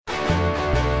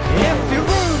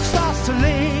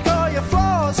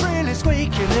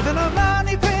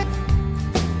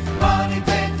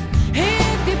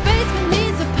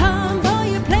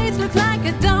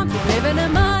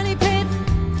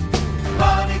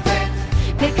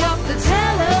Pick up the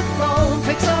telephone,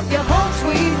 fix up your home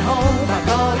sweet home by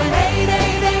calling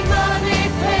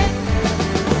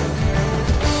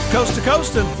 888-MONEY-PIT. Coast to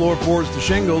coast and floorboards to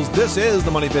shingles, this is the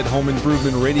Money Pit Home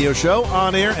Improvement Radio Show,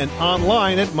 on air and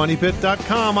online at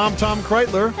moneypit.com. I'm Tom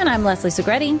Kreitler. And I'm Leslie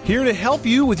Segretti. Here to help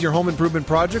you with your home improvement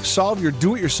projects, solve your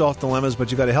do-it-yourself dilemmas,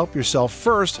 but you got to help yourself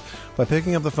first by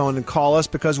picking up the phone and call us,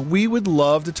 because we would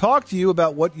love to talk to you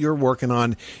about what you're working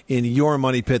on in your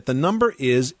Money Pit. The number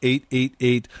is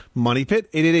 888-MONEY-PIT,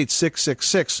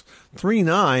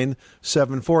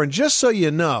 888-666-3974. And just so you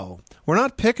know, we're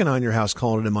not picking on your house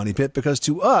calling it a money pit, because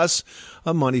to us,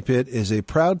 a money pit is a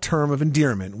proud term of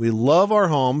endearment. We love our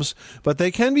homes, but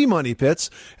they can be money pits.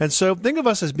 And so think of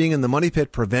us as being in the money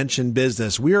pit prevention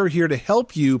business. We are here to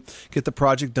help you get the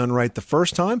project done right the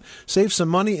first time, save some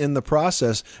money in the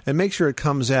process, and make sure it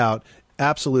comes out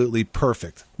absolutely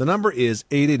perfect. The number is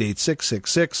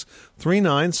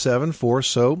 888-666-3974.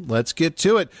 So let's get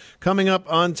to it. Coming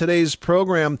up on today's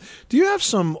program, do you have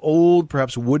some old,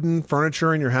 perhaps wooden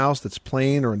furniture in your house that's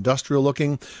plain or industrial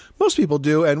looking? Most people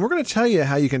do, and we're going to tell you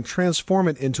how you can transform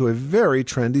it into a very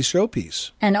trendy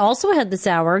showpiece. And also ahead this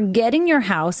hour, getting your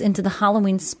house into the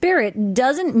Halloween spirit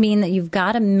doesn't mean that you've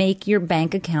got to make your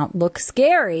bank account look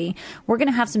scary. We're going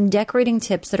to have some decorating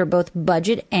tips that are both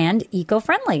budget and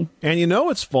eco-friendly. And you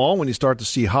know it's fall when you start to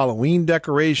see Halloween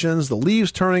decorations, the leaves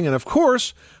turning, and of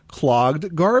course,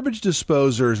 clogged garbage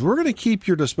disposers. We're going to keep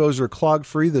your disposer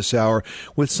clog-free this hour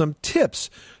with some tips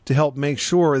to help make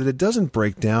sure that it doesn't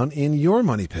break down in your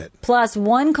money pit. Plus,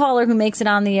 one caller who makes it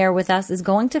on the air with us is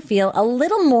going to feel a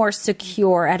little more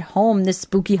secure at home this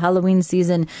spooky Halloween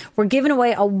season. We're giving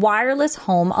away a wireless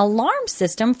home alarm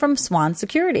system from Swan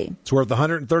Security. It's worth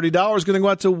 $130. Going to go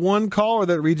out to one caller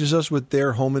that reaches us with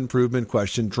their home improvement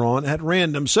question drawn at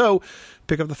random. So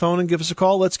pick up the phone and give us a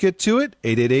call. Let's get to it.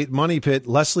 888-MONEY-PIT.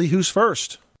 Leslie, who's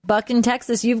first? Buck in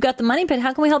Texas, you've got the Money Pit.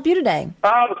 How can we help you today?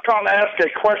 I was trying to ask a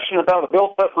question about a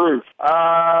built-up roof.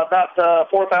 About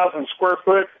 4,000 square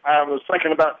foot. I was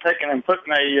thinking about taking and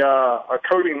putting a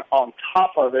coating on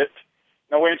top of it.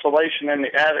 No insulation in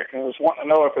the attic, and I was wanting to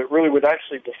know if it really would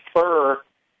actually defer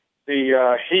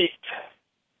the heat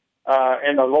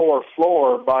in the lower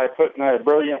floor by putting a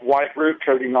brilliant white roof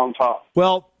coating on top.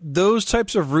 Well, those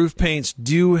types of roof paints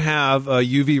do have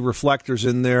UV reflectors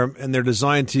in there, and they're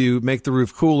designed to make the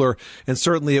roof cooler, and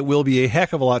certainly it will be a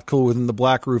heck of a lot cooler than the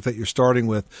black roof that you're starting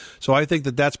with. So I think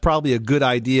that that's probably a good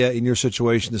idea in your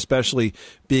situation, especially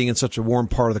being in such a warm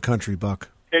part of the country, Buck.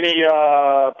 Any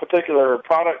particular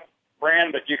product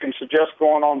brand that you can suggest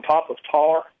going on top of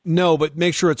tar? No, but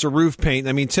make sure it's a roof paint.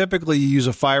 I mean, typically you use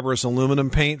a fibrous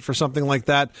aluminum paint for something like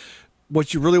that.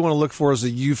 What you really want to look for is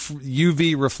the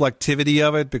UV reflectivity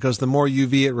of it, because the more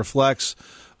UV it reflects,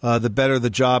 the better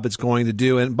the job it's going to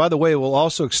do. And by the way, it will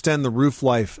also extend the roof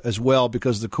life as well,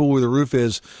 because the cooler the roof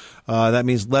is, that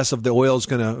means less of the oil is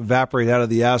going to evaporate out of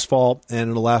the asphalt, and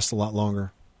it'll last a lot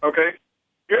longer. Okay,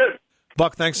 good.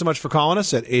 Buck, thanks so much for calling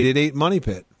us at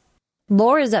 888-MONEY-PIT.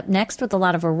 Laura's up next with a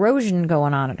lot of erosion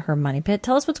going on at her money pit.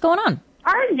 Tell us what's going on.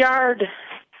 Our yard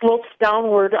slopes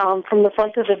downward from the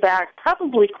front to the back,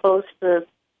 probably close to,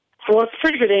 well, it's a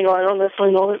pretty good angle. I don't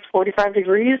necessarily know it's 45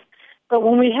 degrees. But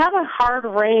when we have a hard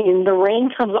rain, the rain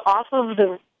comes off of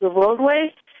the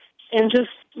roadway and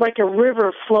just like a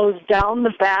river flows down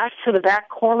the back to the back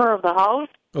corner of the house.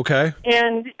 Okay.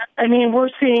 And, I mean, we're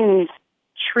seeing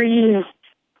trees,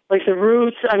 like the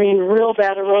roots, I mean, real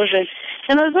bad erosion.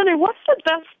 And I was wondering, what's the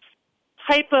best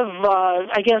type of,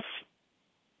 I guess,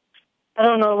 I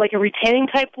don't know, like a retaining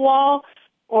type wall?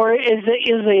 Or is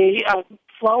a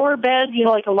flower bed, you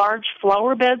know, like a large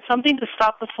flower bed, something to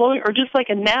stop the flowing? Or just like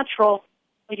a natural,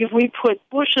 like if we put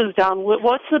bushes down,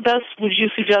 what's the best would you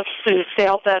suggest to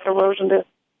help that erosion to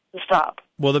stop?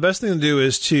 Well, the best thing to do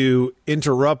is to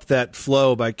interrupt that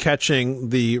flow by catching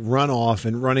the runoff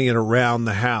and running it around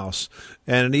the house.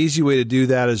 And an easy way to do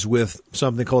that is with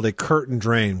something called a curtain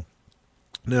drain.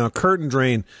 Now, a curtain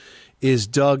drain is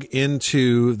dug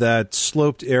into that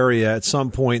sloped area at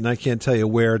some point, and I can't tell you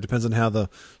where. It depends on how the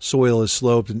soil is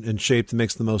sloped and shaped that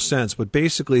makes the most sense. But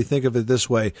basically, think of it this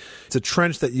way. It's a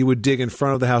trench that you would dig in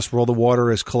front of the house where all the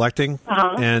water is collecting.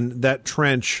 And that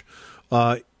trench,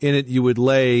 in it, you would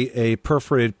lay a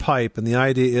perforated pipe, and the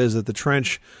idea is that the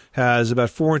trench has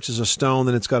about 4 inches of stone,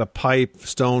 then it's got a pipe.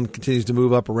 Stone continues to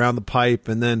move up around the pipe,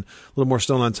 and then a little more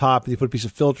stone on top, and you put a piece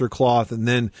of filter cloth, and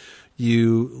then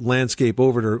you landscape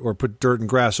over it or put dirt and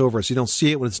grass over it so you don't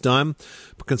see it when it's done.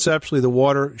 But conceptually, the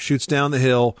water shoots down the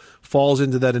hill, falls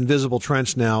into that invisible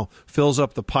trench now, fills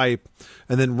up the pipe,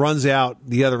 and then runs out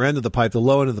the other end of the pipe, the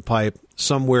low end of the pipe,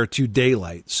 somewhere to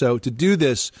daylight. So to do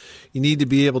this, you need to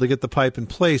be able to get the pipe in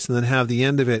place and then have the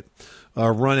end of it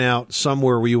run out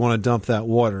somewhere where you want to dump that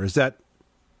water. Does that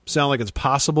sound like it's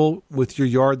possible with your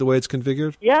yard the way it's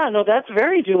configured? Yeah, no, that's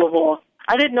very doable.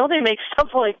 I didn't know they make stuff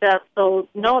like that, so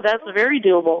no, that's very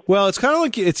doable. Well, it's kind of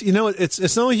like it's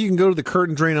not like you can go to the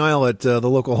curtain drain aisle at the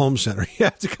local home center. You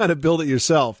have to kind of build it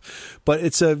yourself, but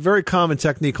it's a very common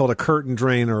technique called a curtain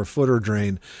drain or a footer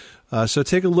drain. So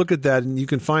take a look at that, and you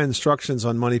can find instructions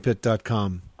on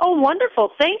moneypit.com. Oh, wonderful!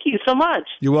 Thank you so much.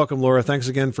 You're welcome, Laura. Thanks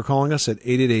again for calling us at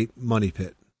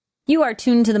 888-MONEY-PIT. You are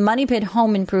tuned to the Money Pit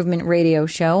Home Improvement Radio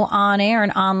Show on air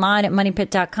and online at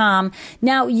moneypit.com.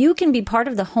 Now, you can be part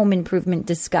of the home improvement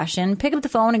discussion. Pick up the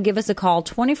phone and give us a call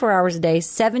 24 hours a day,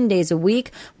 7 days a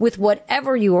week with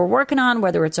whatever you are working on,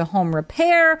 whether it's a home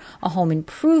repair, a home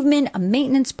improvement, a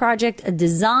maintenance project, a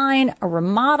design, a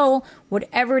remodel,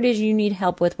 whatever it is you need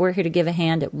help with. We're here to give a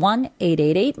hand at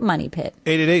 1-888-MONEY-PIT.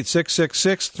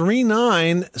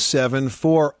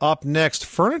 888-666-3974. Up next,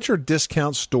 furniture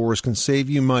discount stores can save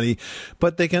you money,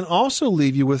 but they can also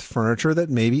leave you with furniture that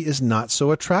maybe is not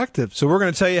so attractive. So we're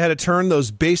going to tell you how to turn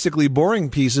those basically boring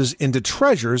pieces into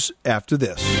treasures after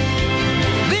this.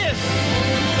 This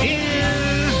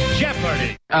is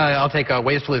Jeopardy! I'll take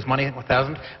ways to lose money,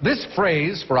 1,000. This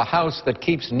phrase for a house that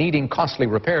keeps needing costly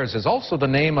repairs is also the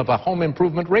name of a home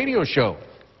improvement radio show.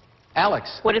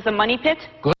 Alex. What is a money pit?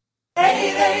 Good.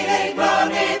 888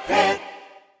 Money Pit.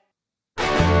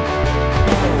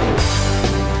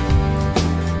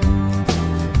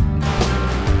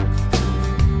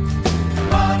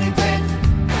 Money Pit.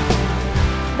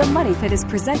 The Money Pit is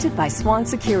presented by Swan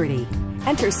Security.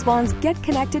 Enter Swan's Get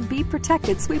Connected, Be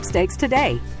Protected sweepstakes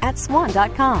today at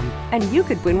swan.com. And you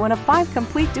could win one of 5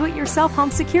 complete do-it-yourself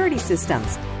home security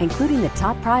systems, including the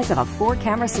top prize of a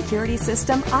 4-camera security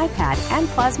system, iPad, and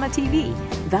plasma TV,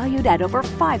 valued at over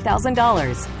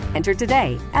 $5,000. Enter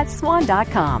today at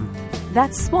swan.com.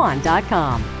 That's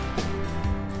swan.com.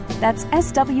 That's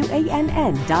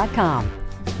SWANN.com.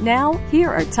 Now, here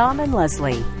are Tom and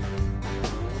Leslie.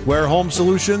 Where home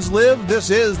solutions live, this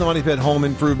is the Money Pit Home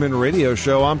Improvement Radio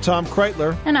Show. I'm Tom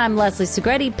Kreitler. And I'm Leslie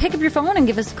Segretti. Pick up your phone and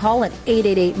give us a call at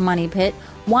 888-MONEY-PIT.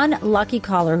 One lucky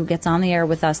caller who gets on the air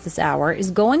with us this hour is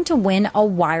going to win a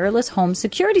wireless home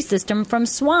security system from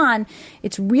Swan.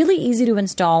 It's really easy to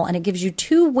install, and it gives you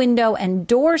 2 window and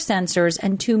door sensors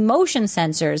and 2 motion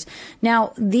sensors.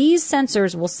 Now, these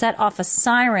sensors will set off a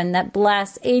siren that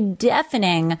blasts a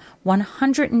deafening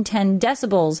 110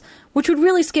 decibels, which would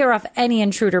really scare off any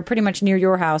intruder pretty much near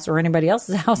your house or anybody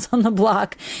else's house on the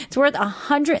block. It's worth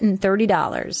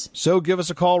 $130. So give us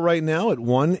a call right now at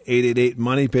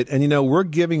 1-888-MONEY-PIT. And, you know, we're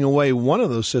giving away one of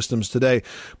those systems today,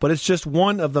 but it's just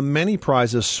one of the many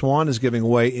prizes Swan is giving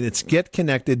away in its Get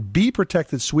Connected, Be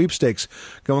Protected sweepstakes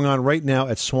going on right now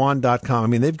at swan.com. I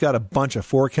mean, they've got a bunch of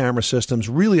 4-camera systems,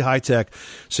 really high-tech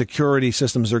security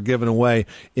systems they're giving away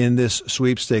in this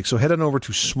sweepstakes. So head on over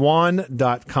to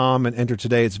swan.com and enter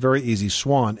today. It's very easy.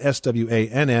 Swan,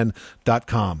 SWANN.com.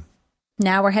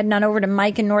 Now we're heading on over to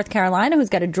Mike in North Carolina, who's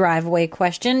got a driveway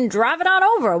question. Drive it on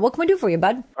over. What can we do for you,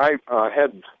 bud? I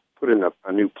had put in a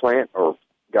new plant, or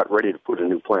got ready to put a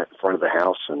new plant in front of the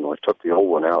house, and I took the old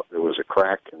one out. There was a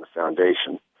crack in the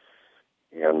foundation,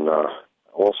 and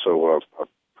also a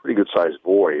pretty good-sized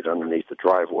void underneath the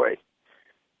driveway.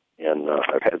 And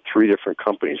I've had 3 different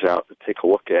companies out to take a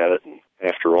look at it, and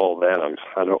after all that,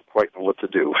 I don't quite know what to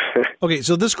do. Okay,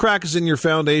 so this crack is in your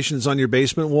foundation. It's on your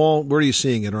basement wall. Where are you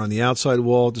seeing it? Or on the outside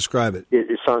wall? Describe it.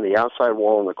 It's on the outside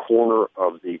wall in the corner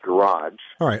of the garage.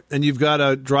 All right, and you've got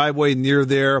a driveway near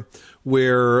there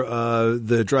where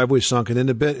the driveway's sunken in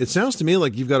a bit. It sounds to me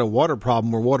like you've got a water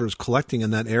problem where water is collecting in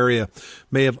that area,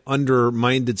 may have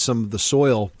undermined some of the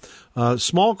soil.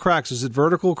 Small cracks, is it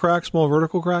vertical crack, small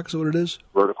vertical crack, is that what it is?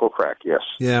 Vertical crack, yes.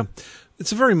 Yeah,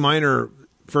 it's a very minor,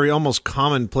 very almost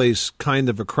commonplace kind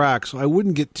of a crack, so I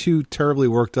wouldn't get too terribly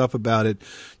worked up about it.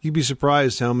 You'd be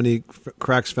surprised how many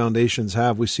cracks foundations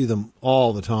have. We see them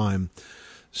all the time.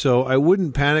 So I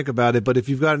wouldn't panic about it, but if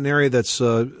you've got an area that's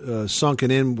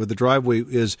sunken in where the driveway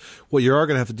is, what you are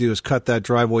going to have to do is cut that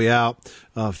driveway out,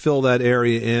 fill that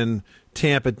area in,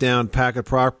 tamp it down, pack it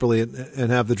properly,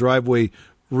 and have the driveway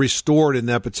restored in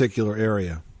that particular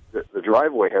area. The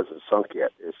driveway hasn't sunk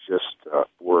yet. It's just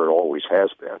where it always has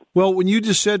been. Well, when you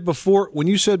said before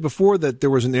that there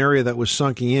was an area that was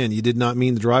sunking in, you did not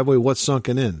mean the driveway. What's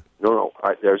sunken in? No.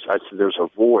 There's a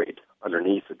void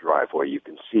underneath the driveway. You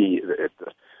can see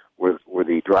where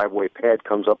the driveway pad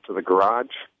comes up to the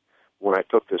garage. When I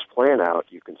took this plant out,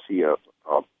 you can see a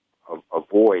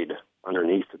void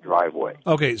underneath the driveway.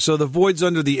 Okay, so the void's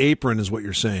under the apron is what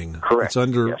you're saying. Correct. It's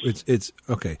under, yes. it's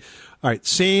okay. All right,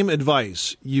 same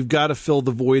advice. You've got to fill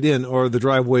the void in or the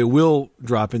driveway will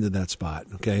drop into that spot,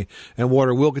 okay? And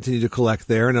water will continue to collect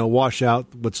there and it'll wash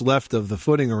out what's left of the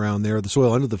footing around there, the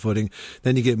soil under the footing.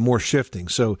 Then you get more shifting.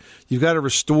 So you've got to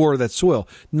restore that soil.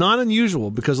 Not unusual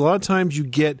because a lot of times you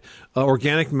get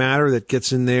organic matter that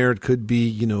gets in there. It could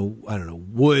be,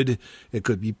 wood. It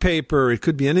could be paper. It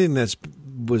could be anything that's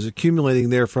was accumulating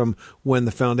there from when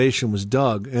the foundation was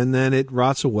dug, and then it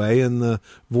rots away and the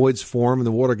voids form and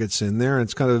the water gets in there and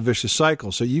it's kind of a vicious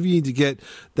cycle. So you need to get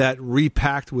that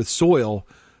repacked with soil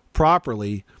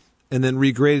properly and then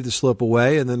regraded to slope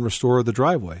away and then restore the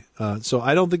driveway. So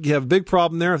I don't think you have a big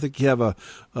problem there. I think you have a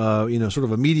sort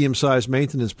of a medium-sized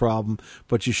maintenance problem,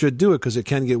 but you should do it because it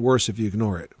can get worse if you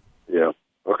ignore it. Yeah,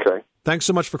 okay. Thanks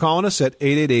so much for calling us at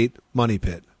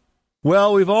 888-MONEY-PIT.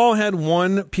 Well, we've all had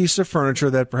one piece of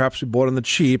furniture that perhaps we bought on the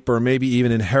cheap or maybe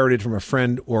even inherited from a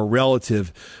friend or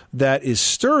relative that is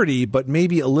sturdy but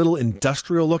maybe a little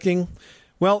industrial looking.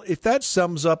 Well, if that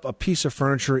sums up a piece of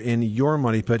furniture in your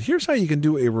money pit, here's how you can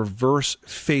do a reverse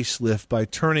facelift by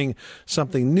turning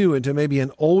something new into maybe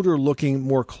an older looking,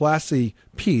 more classy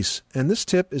piece. And this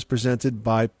tip is presented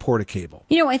by Portacable.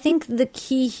 I think the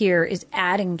key here is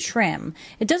adding trim.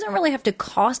 It doesn't really have to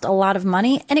cost a lot of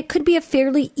money, and it could be a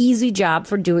fairly easy job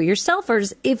for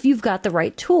do-it-yourselfers if you've got the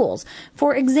right tools.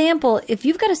 For example, if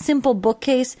you've got a simple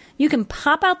bookcase, you can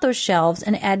pop out those shelves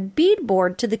and add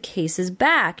beadboard to the case's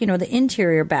back, the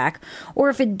interior back. Or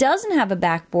if it doesn't have a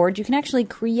backboard, you can actually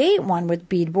create one with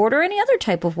beadboard or any other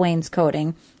type of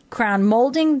wainscoting. Crown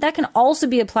molding, that can also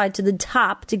be applied to the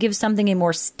top to give something a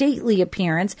more stately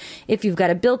appearance if you've got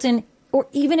a built-in, or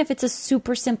even if it's a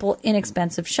super simple,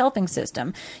 inexpensive shelving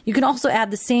system. You can also add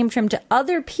the same trim to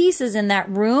other pieces in that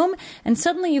room, and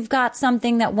suddenly you've got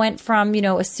something that went from,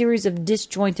 a series of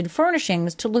disjointed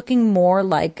furnishings to looking more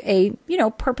like a,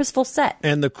 purposeful set.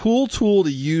 And the cool tool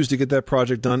to use to get that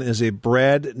project done is a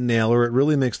brad nailer. It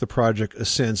really makes the project a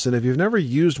sense. And if you've never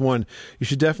used one, you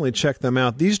should definitely check them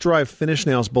out. These drive finish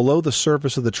nails below the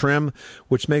surface of the trim,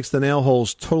 which makes the nail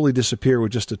holes totally disappear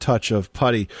with just a touch of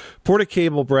putty.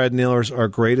 Portacable brad nailers are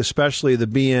great, especially the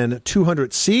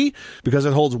BN200C, because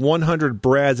it holds 100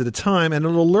 brads at a time and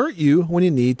it'll alert you when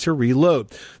you need to reload.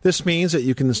 This means that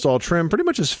you can install trim pretty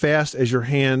much as fast as your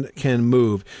hand can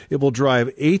move. It will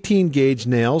drive 18-gauge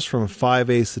nails from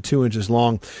 5/8 to 2 inches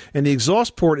long, and the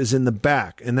exhaust port is in the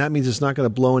back, and that means it's not going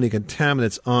to blow any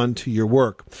contaminants onto your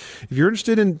work. If you're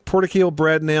interested in Portacable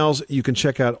brad nails, you can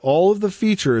check out all of the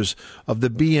features of the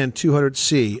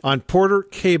BN200C on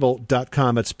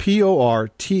portercable.com. It's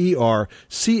PORTERCABLE.com.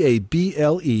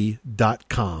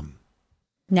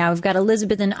 Now we've got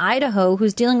Elizabeth in Idaho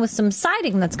who's dealing with some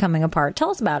siding that's coming apart. Tell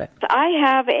us about it. I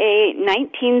have a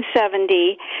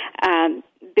 1970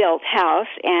 built house,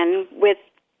 and with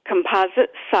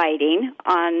composite siding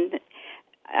on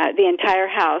the entire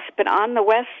house, but on the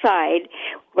west side,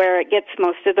 where it gets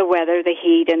most of the weather, the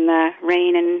heat and the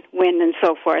rain and wind and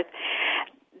so forth,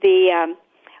 the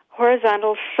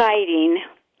horizontal siding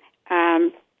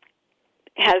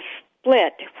has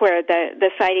split where the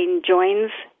siding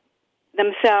joins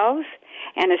themselves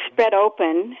and is spread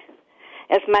open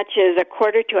as much as a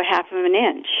quarter to a half of an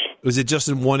inch. Is it just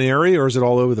in one area, or is it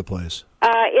all over the place?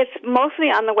 It's mostly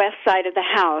on the west side of the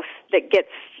house that gets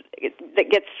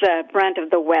the brunt of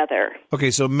the weather. Okay,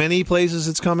 so many places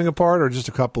it's coming apart, or just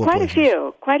a couple of places?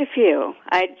 Quite a few.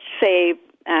 I'd say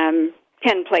 10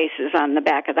 places on the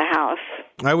back of the house.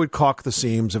 I would caulk the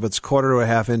seams. If it's quarter to a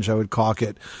half inch, I would caulk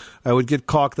it. I would get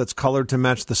caulk that's colored to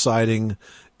match the siding,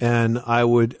 and I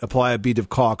would apply a bead of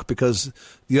caulk, because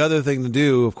the other thing to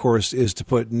do, of course, is to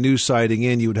put new siding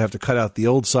in. You would have to cut out the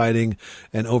old siding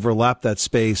and overlap that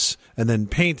space and then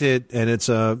paint it, and it's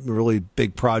a really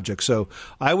big project. So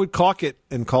I would caulk it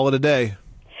and call it a day.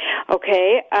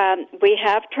 Okay, we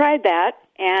have tried that,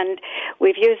 and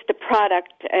we've used the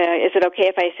product. Is it okay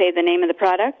if I say the name of the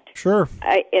product? Sure.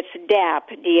 It's DAP,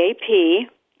 D-A-P,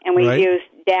 and we've used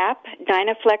DAP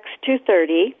Dynaflex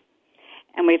 230,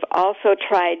 and we've also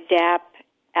tried DAP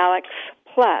Alex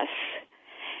Plus.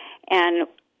 And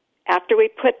after we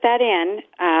put that in,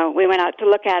 we went out to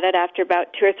look at it after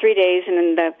about 2 or 3 days, and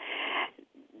then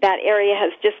that area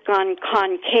has just gone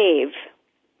concave.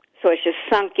 So it's just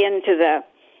sunk into the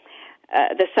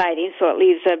siding, so it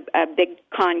leaves a big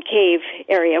concave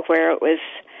area where it was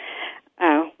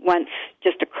once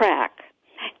just a crack.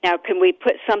 Now, can we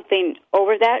put something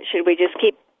over that? Should we just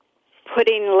keep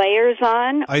putting layers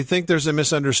on? I think there's a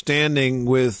misunderstanding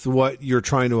with what you're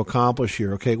trying to accomplish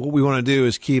here. Okay, what we want to do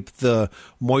is keep the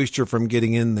moisture from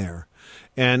getting in there.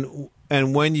 And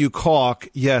when you caulk,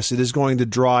 yes, it is going to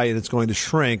dry and it's going to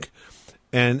shrink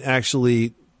and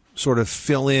actually sort of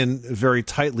fill in very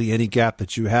tightly any gap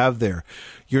that you have there.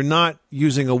 You're not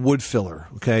using a wood filler,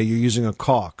 okay? You're using a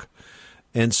caulk.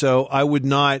 And so I would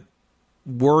not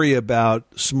worry about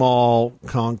small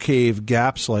concave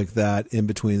gaps like that in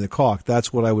between the caulk.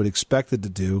 That's what I would expect it to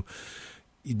do.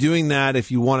 Doing that,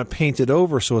 if you want to paint it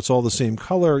over so it's all the same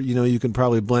color, you can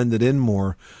probably blend it in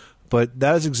more. But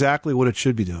that is exactly what it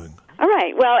should be doing. All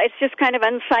right. Well, it's just kind of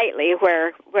unsightly where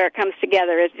it comes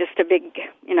together. It's just a big,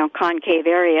 concave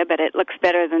area, but it looks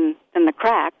better than the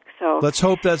crack. So let's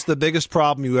hope that's the biggest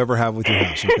problem you ever have with your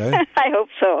house, okay? I hope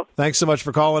so. Thanks so much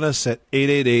for calling us at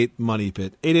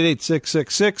 888-MONEY-PIT,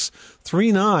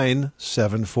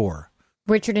 888-666-3974.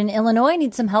 Richard in Illinois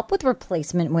needs some help with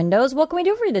replacement windows. What can we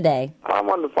do for you today? I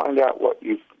wanted to find out what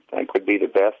you think would be the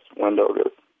best window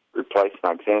to replace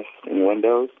my existing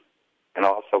windows, and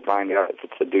also find out if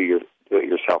it's a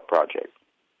do-it-yourself project.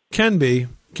 Can be.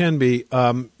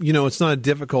 It's not a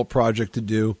difficult project to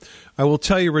do. I will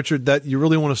tell you, Richard, that you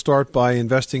really want to start by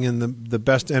investing in the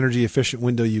best energy-efficient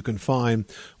window you can find,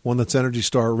 one that's Energy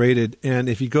Star rated. And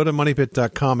if you go to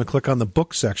moneypit.com and click on the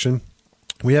book section,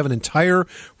 we have an entire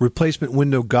replacement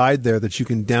window guide there that you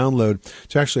can download.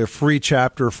 It's actually a free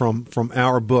chapter from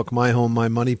our book, My Home, My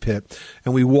Money Pit.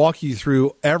 And we walk you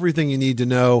through everything you need to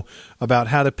know about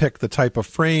how to pick the type of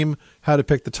frame, how to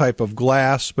pick the type of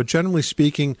glass. But generally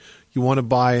speaking, you want to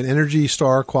buy an Energy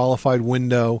Star qualified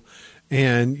window,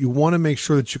 and you want to make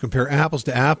sure that you compare apples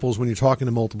to apples when you're talking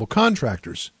to multiple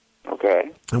contractors.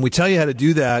 Okay. And we tell you how to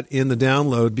do that in the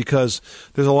download because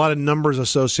there's a lot of numbers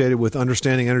associated with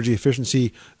understanding energy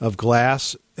efficiency of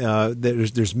glass.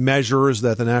 There's measures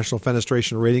that the National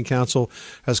Fenestration Rating Council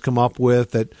has come up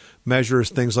with that measures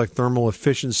things like thermal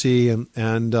efficiency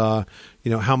and how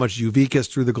much UV gets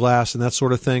through the glass and that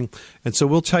sort of thing. And so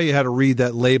we'll tell you how to read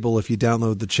that label if you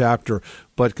download the chapter.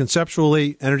 But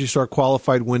conceptually, Energy Star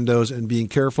qualified windows and being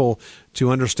careful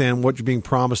to understand what you're being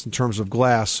promised in terms of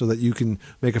glass so that you can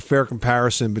make a fair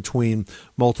comparison between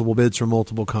multiple bids from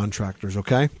multiple contractors,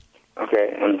 okay?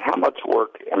 Okay, and how much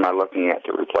work am I looking at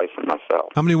to replace them myself?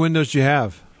 How many windows do you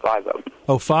have? 5 of them.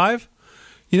 Oh, 5?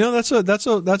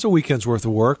 That's a weekend's worth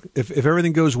of work. If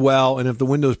everything goes well and if the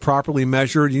window is properly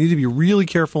measured, you need to be really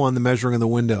careful on the measuring of the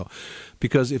window,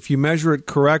 because if you measure it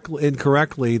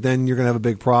incorrectly, then you're going to have a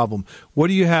big problem. What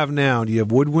do you have now? Do you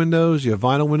have wood windows? Do you have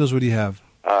vinyl windows? What do you have?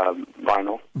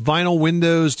 Vinyl. Vinyl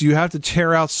windows. Do you have to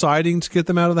tear out siding to get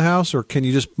them out of the house, or can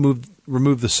you just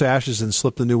remove the sashes and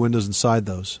slip the new windows inside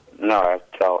those? No, I have to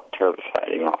tear the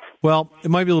siding off. Well, it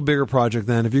might be a little bigger project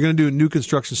then. If you're going to do a new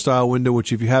construction style window,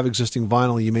 which if you have existing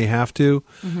vinyl, you may have to.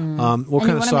 Mm-hmm. What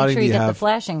kind of siding do you have? You want to make sure you get the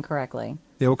flashing correctly.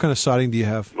 Yeah, what kind of siding do you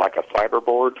have? Like a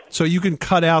fiberboard. So you can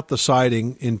cut out the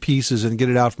siding in pieces and get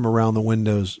it out from around the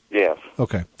windows. Yes.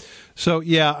 Okay. So,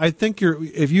 yeah, I think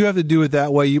if you have to do it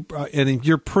that way, and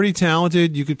you're pretty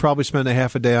talented, you could probably spend a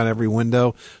half a day on every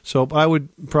window. So I would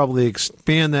probably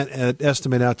expand that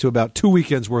estimate out to about 2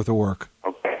 weekends worth of work.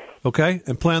 Okay,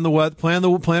 and plan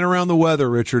around the weather,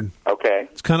 Richard. Okay.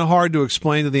 It's kind of hard to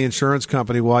explain to the insurance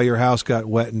company why your house got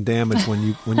wet and damaged when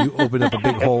you opened up a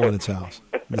big hole in its house.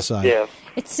 Yes.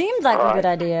 It seemed like a good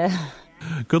idea.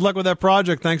 Good luck with that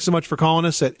project. Thanks so much for calling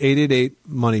us at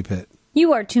 888-MONEY-PIT.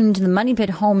 You are tuned to the Money Pit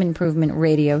Home Improvement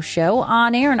Radio Show,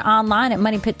 on air and online at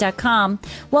moneypit.com.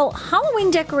 Well,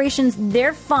 Halloween decorations,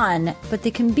 they're fun, but they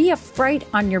can be a fright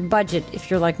on your budget if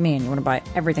you're like me and you want to buy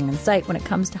everything in sight when it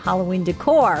comes to Halloween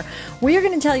decor. We are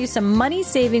going to tell you some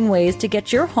money-saving ways to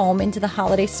get your home into the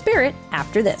holiday spirit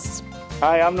after this.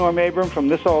 Hi, I'm Norm Abram from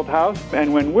This Old House,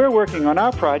 and when we're working on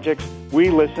our projects, we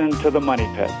listen to the Money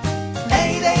Pit.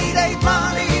 888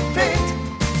 Money Pit.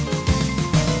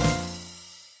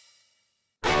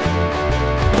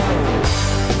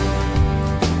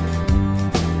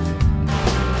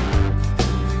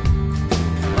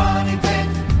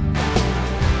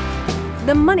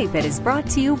 The Money Pit is brought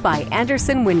to you by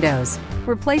Anderson Windows.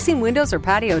 Replacing windows or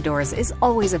patio doors is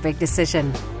always a big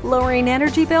decision. Lowering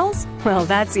energy bills? Well,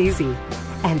 that's easy.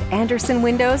 And Anderson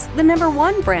Windows, the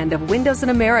 #1 brand of windows in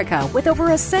America with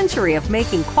over a century of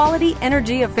making quality,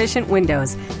 energy-efficient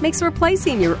windows, makes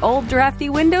replacing your old drafty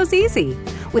windows easy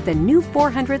with a new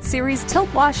 400 series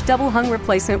tilt-wash double-hung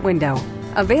replacement window.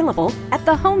 Available at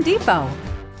the Home Depot.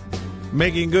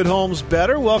 Making good homes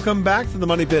better. Welcome back to the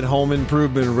Money Pit Home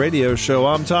Improvement Radio Show.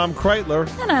 I'm Tom Kreitler.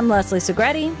 And I'm Leslie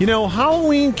Segretti. You know,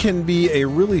 Halloween can be a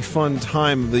really fun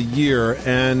time of the year,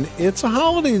 and it's a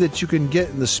holiday that you can get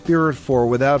in the spirit for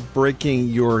without breaking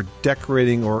your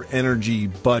decorating or energy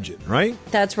budget, right?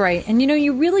 That's right. And you know,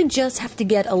 you really just have to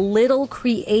get a little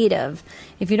creative.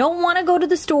 If you don't want to go to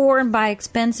the store and buy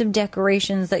expensive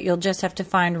decorations that you'll just have to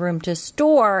find room to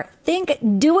store, think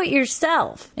do it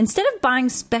yourself. Instead of buying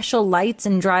special lights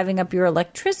and driving up your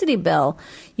electricity bill,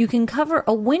 you can cover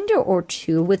a window or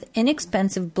two with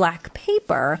inexpensive black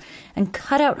paper and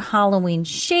cut out Halloween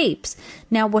shapes.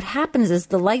 Now, what happens is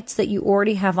the lights that you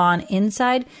already have on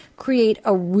inside create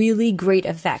a really great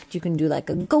effect. You can do like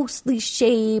a ghostly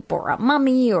shape or a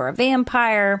mummy or a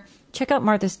vampire. Check out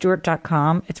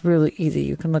MarthaStewart.com. It's really easy.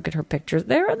 You can look at her pictures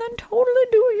there and then totally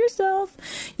do it yourself.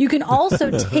 You can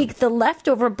also take the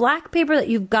leftover black paper that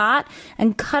you've got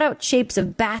and cut out shapes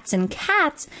of bats and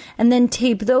cats and then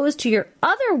tape those to your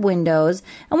other windows.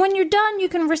 And when you're done, you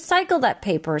can recycle that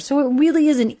paper. So it really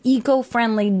is an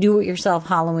eco-friendly, do-it-yourself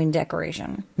Halloween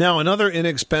decoration. Now, another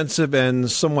inexpensive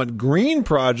and somewhat green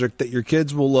project that your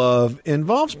kids will love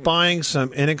involves buying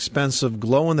some inexpensive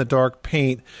glow-in-the-dark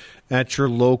paint at your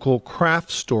local craft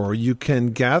store. You can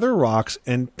gather rocks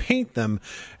and paint them,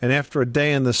 and after a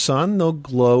day in the sun, they'll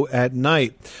glow at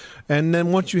night. And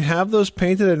then once you have those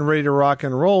painted and ready to rock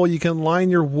and roll, you can line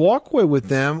your walkway with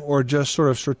them or just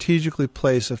sort of strategically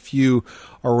place a few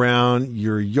around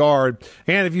your yard.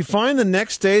 And if you find the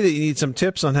next day that you need some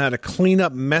tips on how to clean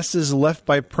up messes left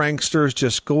by pranksters,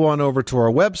 just go on over to our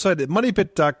website at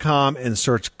moneypit.com and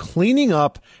search Cleaning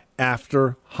Up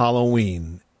After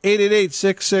Halloween.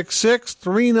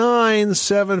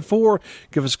 888-666-3974.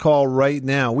 Give us a call right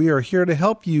now. We are here to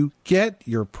help you get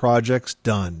your projects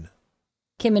done.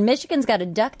 Kim in Michigan's got a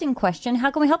ducting question.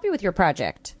 How can we help you with your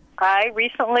project? I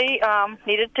recently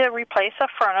needed to replace a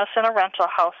furnace in a rental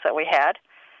house that we had.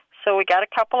 So we got a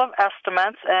couple of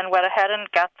estimates and went ahead and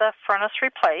got the furnace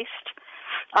replaced.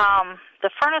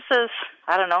 The furnace is,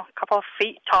 I don't know, a couple of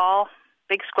feet tall,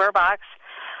 big square box.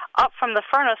 Up from the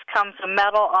furnace comes a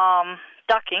metal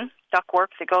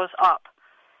ductwork that goes up.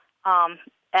 And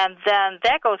then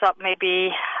that goes up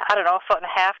maybe, I don't know, 1.5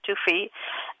 feet, 2 feet.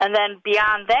 And then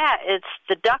beyond that,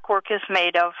 the ductwork is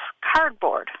made of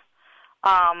cardboard.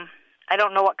 I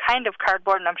don't know what kind of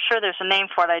cardboard, and I'm sure there's a name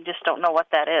for it. I just don't know what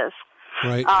that is.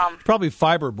 Right. Probably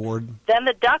fiberboard. Then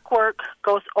the ductwork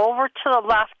goes over to the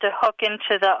left to hook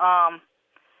into the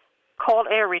cold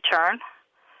air return,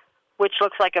 which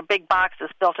looks like a big box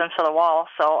that's built into the wall.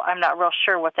 So I'm not real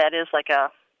sure what that is, like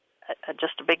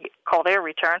just a big cold air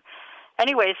return.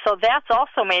 Anyway, so that's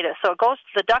also made it. So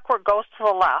the ductwork goes to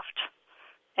the left,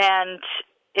 and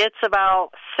it's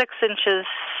about 6 inches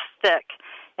thick.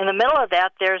 In the middle of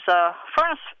that, there's a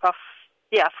furnace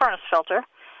filter.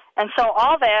 And so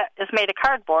all that is made of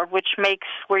cardboard, which makes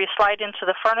where you slide into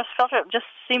the furnace filter, it just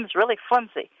seems really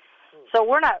flimsy. So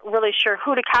we're not really sure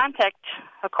who to contact.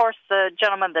 Of course, the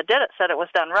gentleman that did it said it was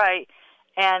done right.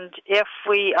 And if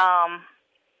we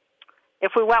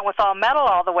went with all metal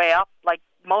all the way up, like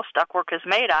most ductwork is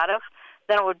made out of,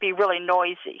 then it would be really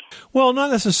noisy. Well,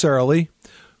 not necessarily.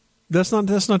 That's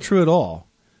not true at all.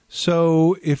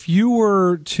 So if you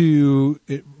were to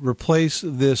replace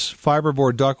this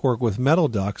fiberboard ductwork with metal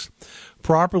ducts,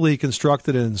 properly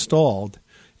constructed and installed,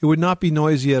 it would not be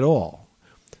noisy at all.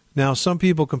 Now, some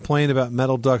people complain about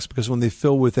metal ducts because when they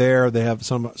fill with air,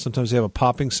 sometimes they have a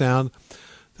popping sound.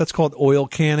 That's called oil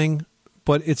canning,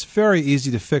 but it's very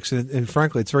easy to fix, and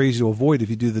frankly, it's very easy to avoid if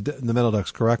you do the metal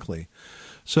ducts correctly.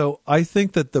 So I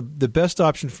think that the best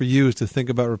option for you is to think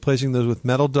about replacing those with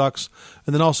metal ducts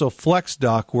and then also flex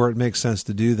duct where it makes sense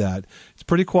to do that. It's a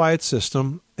pretty quiet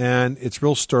system, and it's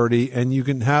real sturdy, and you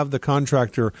can have the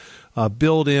contractor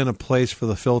build in a place for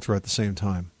the filter at the same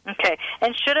time. Okay.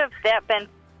 And should have that been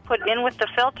put in with the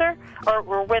filter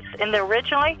or in there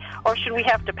originally, or should we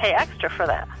have to pay extra for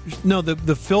that? No,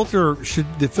 the filter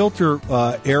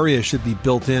area should be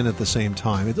built in at the same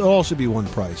time. It all should be one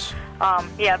price.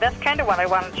 Yeah, that's kind of what I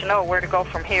wanted to know, where to go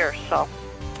from here. So, all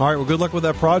right, well, good luck with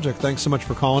that project. Thanks so much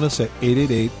for calling us at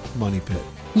 888-MONEY-PIT.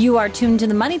 You are tuned to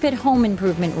the Money Pit Home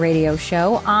Improvement Radio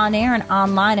Show, on air and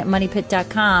online at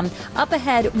moneypit.com. Up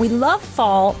ahead, we love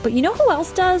fall, but you know who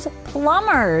else does?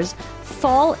 Plumbers.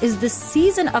 Fall is the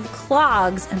season of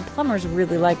clogs, and plumbers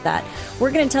really like that. We're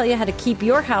going to tell you how to keep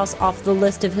your house off the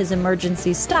list of his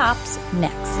emergency stops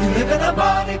next. You live in a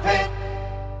money pit.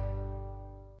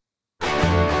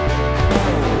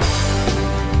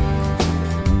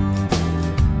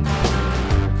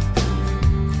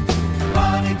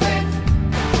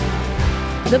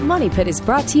 The Money Pit is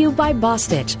brought to you by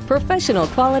Bostitch, professional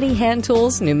quality hand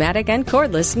tools, pneumatic and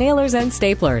cordless nailers and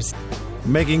staplers.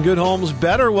 Making good homes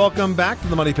better. Welcome back to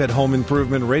the Money Pit Home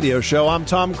Improvement Radio Show. I'm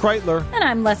Tom Kreitler. And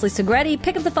I'm Leslie Segretti.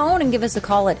 Pick up the phone and give us a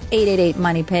call at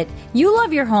 888-MONEY-PIT. You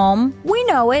love your home. We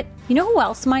know it. You know who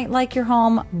else might like your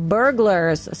home?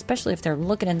 Burglars, especially if they're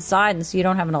looking inside and so you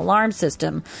don't have an alarm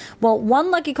system. Well,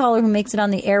 one lucky caller who makes it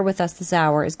on the air with us this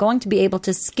hour is going to be able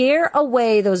to scare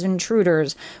away those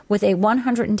intruders with a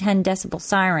 110 decibel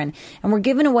siren. And we're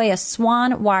giving away a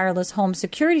Swan wireless home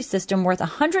security system worth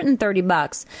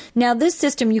 $130. Now, this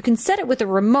system, you can set it with a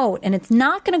remote, and it's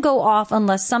not going to go off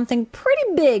unless something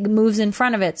pretty big moves in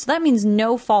front of it. So that means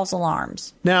no false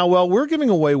alarms. Now, well, we're giving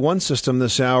away one system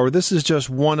this hour. This is just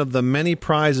one of the many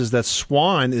prizes that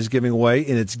Swan is giving away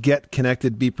in its Get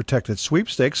Connected, Be Protected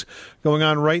sweepstakes going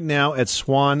on right now at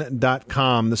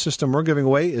swan.com. The system we're giving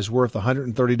away is worth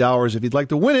 $130. If you'd like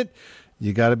to win it,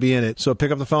 you got to be in it. So pick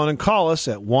up the phone and call us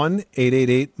at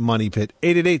 1-888-MONEY-PIT,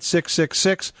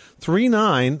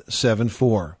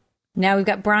 888-666-3974. Now we've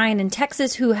got Brian in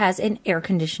Texas who has an air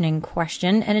conditioning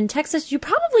question. And in Texas, you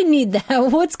probably need that.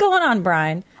 What's going on,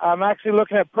 Brian? I'm actually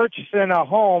looking at purchasing a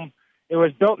home. It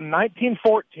was built in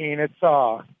 1914. It's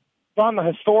on the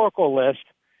historical list,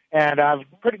 and I've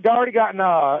already gotten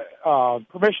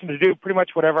permission to do pretty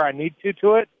much whatever I need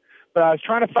to it. But I was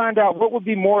trying to find out what would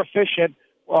be more efficient,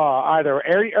 either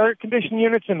air conditioning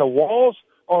units in the walls,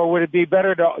 or would it be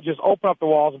better to just open up the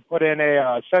walls and put in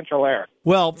a central air?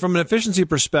 Well, from an efficiency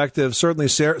perspective, certainly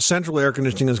central air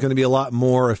conditioning is going to be a lot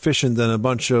more efficient than a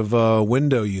bunch of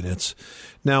window units.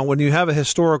 Now, when you have a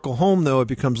historical home, though, it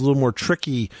becomes a little more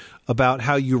tricky about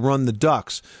how you run the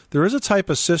ducts. There is a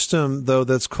type of system, though,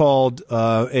 that's called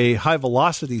a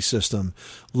high-velocity system,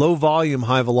 low-volume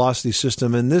high-velocity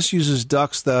system, and this uses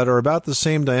ducts that are about the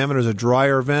same diameter as a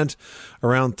dryer vent,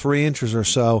 around 3 inches or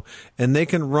so, and they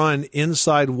can run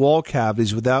inside wall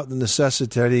cavities without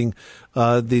necessitating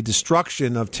the destruction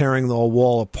of tearing the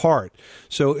wall apart.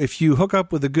 So if you hook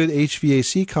up with a good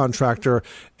HVAC contractor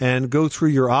and go through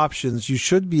your options, you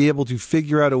should be able to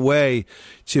figure out a way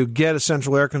to get a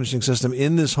central air conditioning system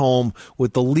in this home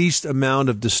with the least amount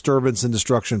of disturbance and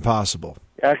destruction possible.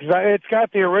 Yeah, because it's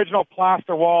got the original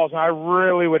plaster walls, and I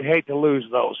really would hate to lose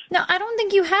those. No, I don't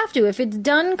think you have to. If it's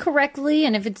done correctly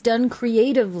and if it's done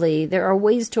creatively, there are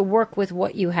ways to work with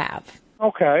what you have.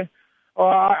 Okay. Well,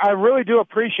 I really do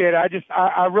appreciate it.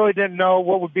 I really didn't know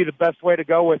what would be the best way to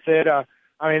go with it. I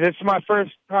mean, this is my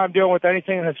first time dealing with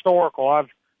anything historical. I've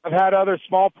had other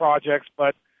small projects,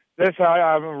 but this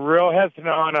I'm real hesitant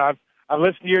on. I've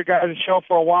listened to your guys' show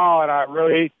for a while, and I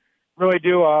really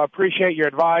do appreciate your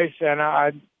advice, and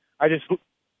I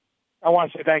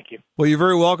want to say thank you. Well, you're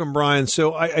very welcome, Brian.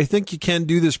 So I think you can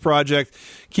do this project.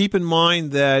 Keep in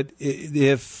mind that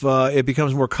if it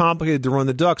becomes more complicated to run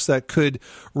the ducts, that could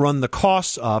run the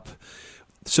costs up.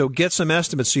 So get some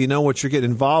estimates so you know what you're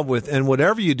getting involved with. And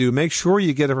whatever you do, make sure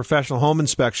you get a professional home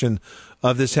inspection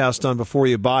of this house done before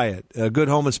you buy it. A good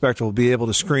home inspector will be able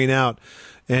to screen out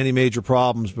any major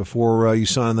problems before you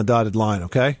sign the dotted line,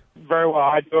 okay? Very well.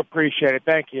 I do appreciate it.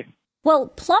 Thank you. Well,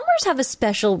 plumbers have a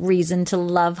special reason to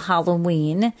love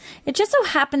Halloween. It just so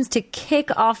happens to kick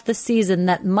off the season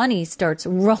that money starts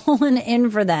rolling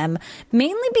in for them,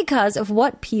 mainly because of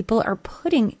what people are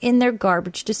putting in their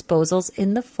garbage disposals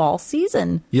in the fall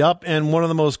season. Yup, and one of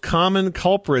the most common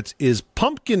culprits is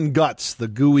pumpkin guts. The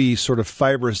gooey, sort of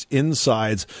fibrous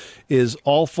insides is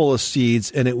all full of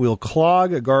seeds, and it will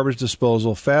clog a garbage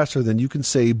disposal faster than you can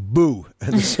say boo.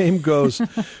 And the same goes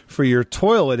for your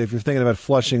toilet if you're thinking about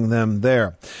flushing them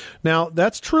there. Now,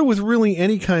 that's true with really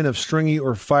any kind of stringy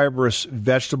or fibrous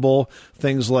vegetable,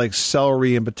 things like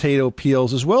celery and potato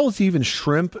peels, as well as even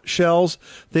shrimp shells.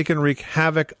 They can wreak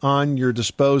havoc on your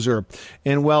disposer.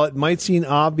 And while it might seem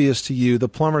obvious to you, the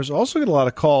plumbers also get a lot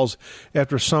of calls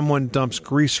after someone dumps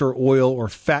grease or oil or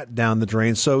fat down the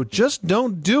drain. So just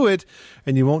don't do it,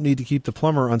 and you won't need to keep the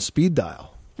plumber on speed dial.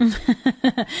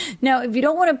 Now, if you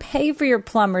don't want to pay for your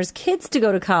plumber's kids to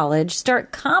go to college,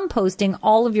 start composting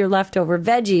all of your leftover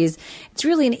veggies. It's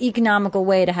really an economical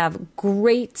way to have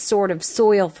great sort of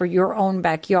soil for your own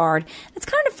backyard. It's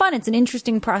kind of fun. It's an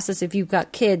interesting process if you've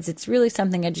got kids. It's really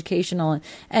something educational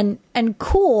and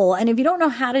cool. And if you don't know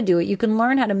how to do it, you can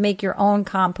learn how to make your own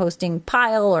composting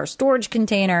pile or storage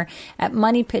container at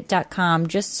moneypit.com.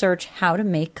 Just search how to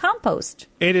make compost.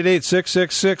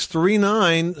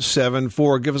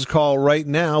 888-666-3974. Give us a call right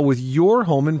now with your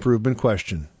home improvement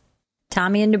question.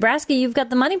 Tommy in Nebraska, you've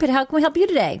got the Money Pit. How can we help you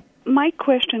today? My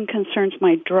question concerns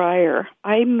my dryer.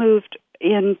 I moved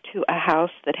into a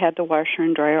house that had the washer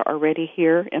and dryer already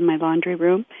here in my laundry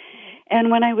room.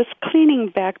 And when I was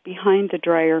cleaning back behind the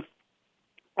dryer,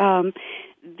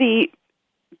 The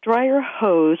dryer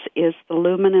hose is the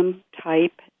aluminum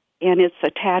type, and it's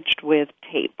attached with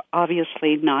tape,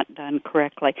 obviously not done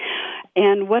correctly.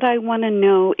 And what I want to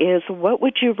know is, what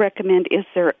would you recommend? Is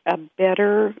there a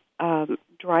better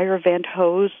dryer vent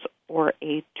hose or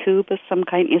a tube of some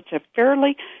kind? It's a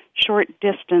fairly short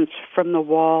distance from the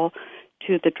wall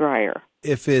to the dryer.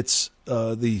 If it's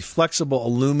the flexible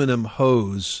aluminum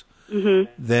hose,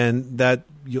 then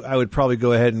I would probably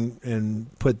go ahead and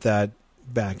put that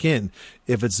back in.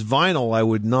 If it's vinyl, I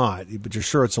would not, but you're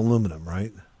sure it's aluminum,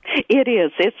 right? It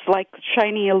is. It's like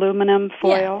shiny aluminum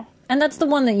foil. Yeah. And that's the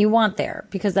one that you want there,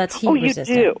 because that's heat resistant.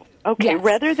 Oh, you do? Okay, yes.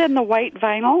 Rather than the white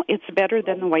vinyl, it's better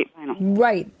than the white vinyl.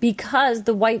 Right, because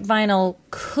the white vinyl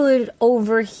could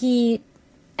overheat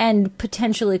and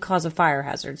potentially cause a fire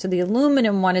hazard. So the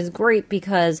aluminum one is great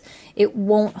because it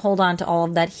won't hold on to all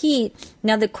of that heat.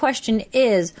 Now the question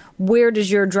is, where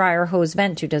does your dryer hose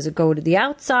vent to? Does it go to the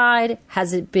outside?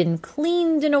 Has it been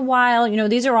cleaned in a while? You know,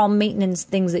 these are all maintenance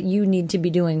things that you need to be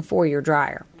doing for your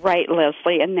dryer. Right,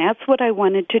 Leslie, and that's what I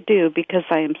wanted to do because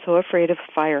I am so afraid of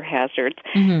fire hazards.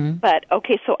 But,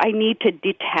 okay, so I need to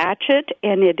detach it,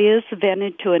 and it is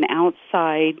vented to an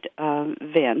outside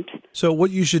vent. So what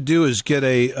you should do is get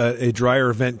a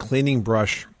dryer vent cleaning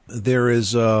brush. There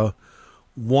is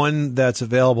one that's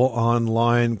available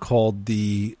online called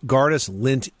the Gardas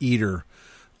Lint Eater.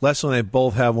 Leslie and I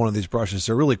both have one of these brushes.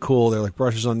 They're really cool. They're like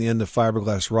brushes on the end of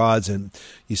fiberglass rods, and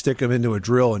you stick them into a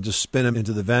drill and just spin them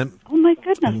into the vent. Oh, my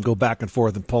goodness. And go back and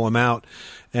forth and pull them out.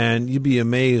 And you'd be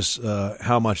amazed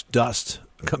how much dust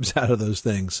comes out of those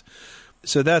things.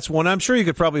 So that's one. I'm sure you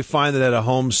could probably find it at a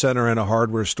home center and a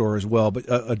hardware store as well. But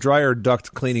a dryer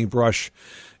duct cleaning brush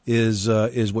is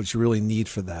what you really need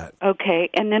for that. Okay,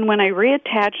 and then when I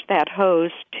reattach that hose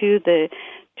to the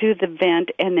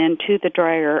vent and then to the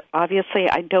dryer, obviously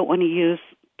I don't want to use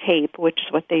tape, which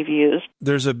is what they've used.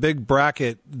 There's a big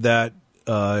bracket that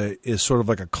is sort of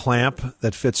like a clamp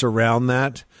that fits around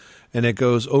that, and it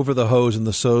goes over the hose, and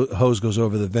the hose goes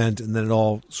over the vent, and then it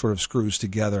all sort of screws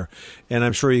together. And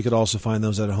I'm sure you could also find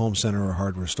those at a home center or a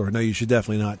hardware store. No, you should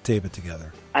definitely not tape it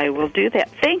together. I will do that.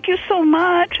 Thank you so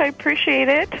much. I appreciate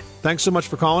it. Thanks so much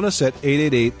for calling us at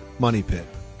 888-MONEY-PIT.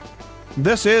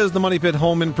 This is the Money Pit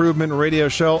Home Improvement Radio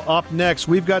Show. Up next,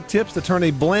 we've got tips to turn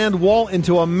a bland wall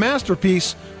into a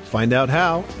masterpiece. Find out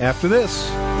how after this.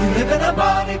 You live in a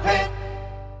money pit.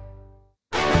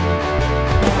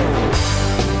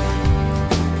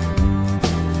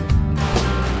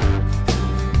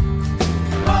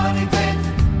 Money pit.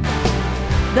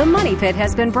 The Money Pit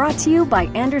has been brought to you by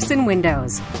Anderson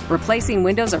Windows. Replacing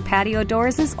windows or patio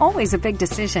doors is always a big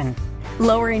decision.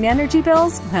 Lowering energy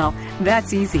bills? Well,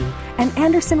 that's easy. And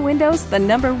Anderson Windows, the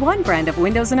 #1 brand of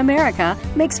windows in America,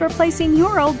 makes replacing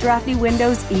your old drafty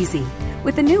windows easy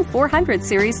with the new 400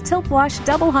 series tilt wash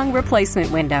double hung replacement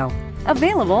window.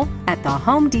 Available at the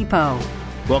Home Depot.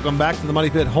 Welcome back to the Money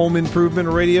Pit Home Improvement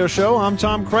Radio Show. I'm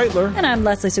Tom Kreitler. And I'm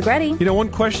Leslie Segretti. You know, one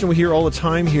question we hear all the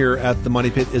time here at the Money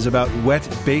Pit is about wet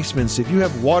basements. If you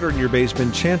have water in your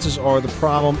basement, chances are the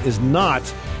problem is not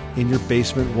in your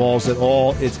basement walls at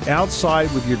all. It's outside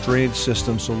with your drainage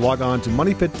system. So log on to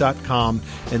moneypit.com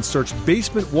and search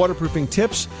basement waterproofing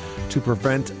tips to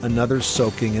prevent another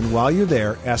soaking. And while you're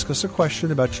there, ask us a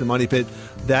question about your money pit.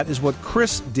 That is what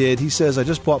Chris did. He says, I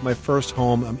just bought my first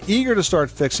home. I'm eager to start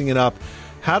fixing it up.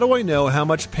 How do I know how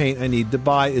much paint I need to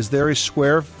buy? Is there a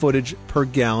square footage per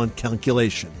gallon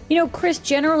calculation? You know, Chris,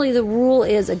 generally the rule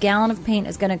is a gallon of paint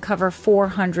is going to cover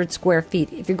 400 square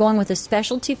feet. If you're going with a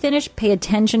specialty finish, pay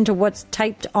attention to what's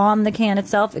typed on the can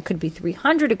itself. It could be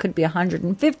 300, it could be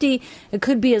 150, it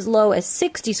could be as low as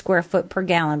 60 square foot per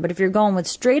gallon. But if you're going with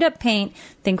straight up paint,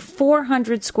 think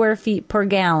 400 square feet per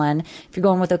gallon. If you're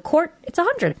going with a quart, it's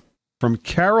 100. From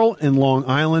Carol in Long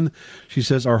Island, she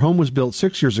says, our home was built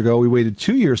 6 years ago. We waited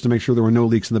 2 years to make sure there were no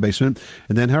leaks in the basement,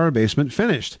 and then had our basement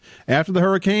finished. After the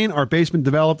hurricane, our basement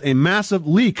developed a massive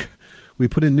leak. We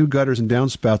put in new gutters and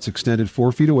downspouts extended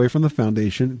 4 feet away from the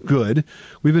foundation. Good.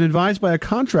 We've been advised by a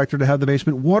contractor to have the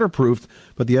basement waterproofed,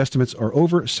 but the estimates are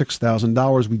over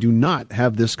 $6,000. We do not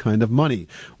have this kind of money.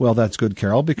 Well, that's good,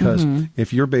 Carol, because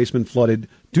if your basement flooded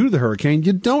due to the hurricane,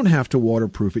 you don't have to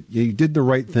waterproof it. You did the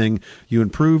right thing. You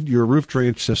improved your roof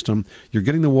drainage system. You're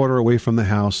getting the water away from the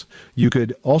house. You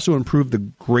could also improve the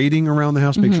grading around the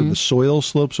house, make sure the soil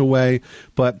slopes away.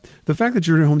 But the fact that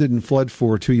your home didn't flood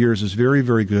for 2 years is very,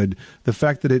 very good. The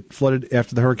fact that it flooded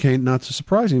after the hurricane, not so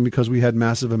surprising because we had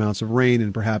massive amounts of rain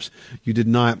and perhaps you did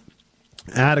not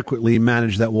adequately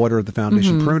manage that water at the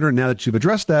foundation perimeter. Now that you've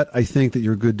addressed that, I think that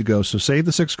you're good to go. So save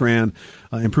the $6,000,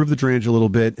 improve the drainage a little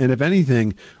bit, and if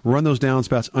anything, run those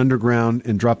downspouts underground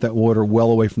and drop that water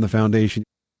well away from the foundation.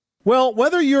 Well,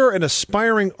 whether you're an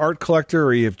aspiring art collector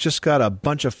or you've just got a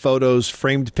bunch of photos,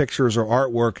 framed pictures, or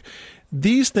artwork,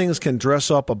 these things can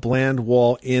dress up a bland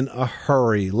wall in a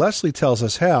hurry. Leslie tells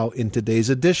us how in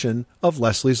today's edition of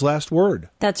Leslie's Last Word.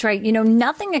 That's right. You know,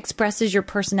 nothing expresses your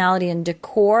personality in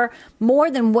decor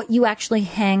more than what you actually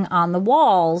hang on the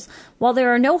walls. While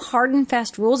there are no hard and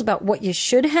fast rules about what you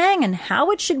should hang and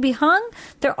how it should be hung,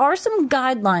 there are some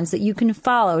guidelines that you can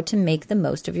follow to make the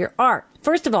most of your art.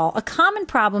 First of all, a common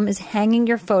problem is hanging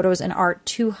your photos and art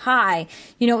too high.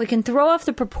 You know, it can throw off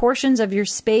the proportions of your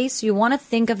space. You want to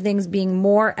think of things being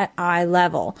more at eye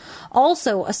level.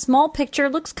 Also, a small picture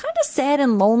looks kind of sad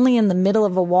and lonely in the middle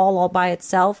of a wall all by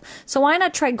itself, so why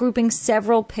not try grouping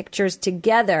several pictures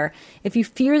together? If you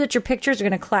fear that your pictures are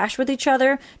going to clash with each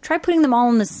other, try putting them all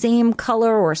in the same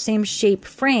color or same shape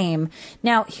frame.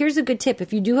 Now, here's a good tip.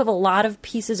 If you do have a lot of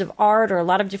pieces of art or a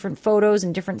lot of different photos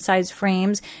in different size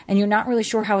frames, and you're not really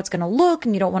sure how it's going to look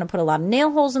and you don't want to put a lot of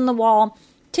nail holes in the wall,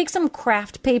 take some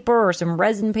craft paper or some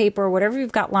resin paper, whatever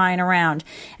you've got lying around,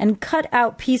 and cut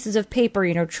out pieces of paper,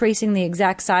 you know, tracing the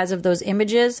exact size of those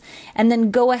images, and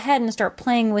then go ahead and start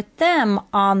playing with them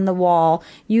on the wall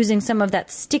using some of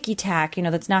that sticky tack, you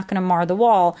know, that's not going to mar the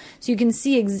wall, so you can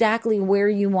see exactly where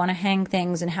you want to hang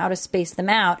things and how to space them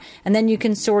out, and then you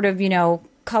can sort of, you know,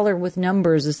 color with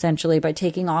numbers essentially by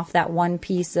taking off that one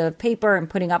piece of paper and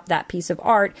putting up that piece of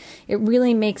art. It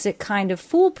really makes it kind of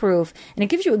foolproof, and it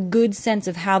gives you a good sense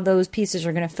of how those pieces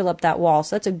are going to fill up that wall.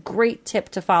 So that's a great tip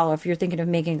to follow if you're thinking of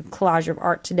making a collage of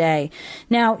art today.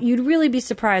 Now, you'd really be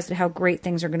surprised at how great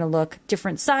things are going to look.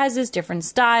 Different sizes, different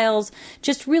styles.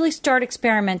 Just really start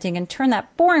experimenting and turn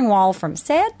that boring wall from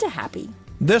sad to happy.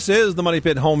 This is the Money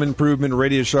Pit Home Improvement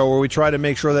Radio Show, where we try to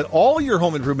make sure that all your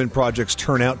home improvement projects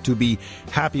turn out to be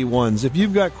happy ones. If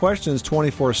you've got questions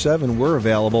 24/7, we're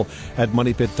available at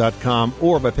moneypit.com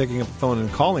or by picking up the phone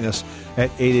and calling us at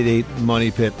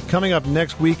 888-MONEYPIT. Coming up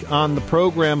next week on the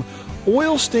program,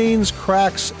 oil stains,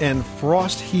 cracks, and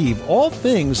frost heave, all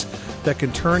things that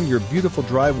can turn your beautiful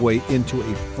driveway into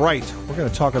a fright. We're going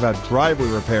to talk about driveway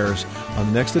repairs on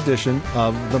the next edition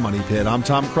of The Money Pit. I'm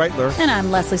Tom Kreitler. And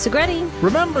I'm Leslie Segretti.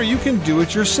 Remember, you can do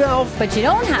it yourself, but you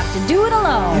don't have to do it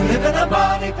alone. You live in a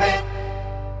money pit.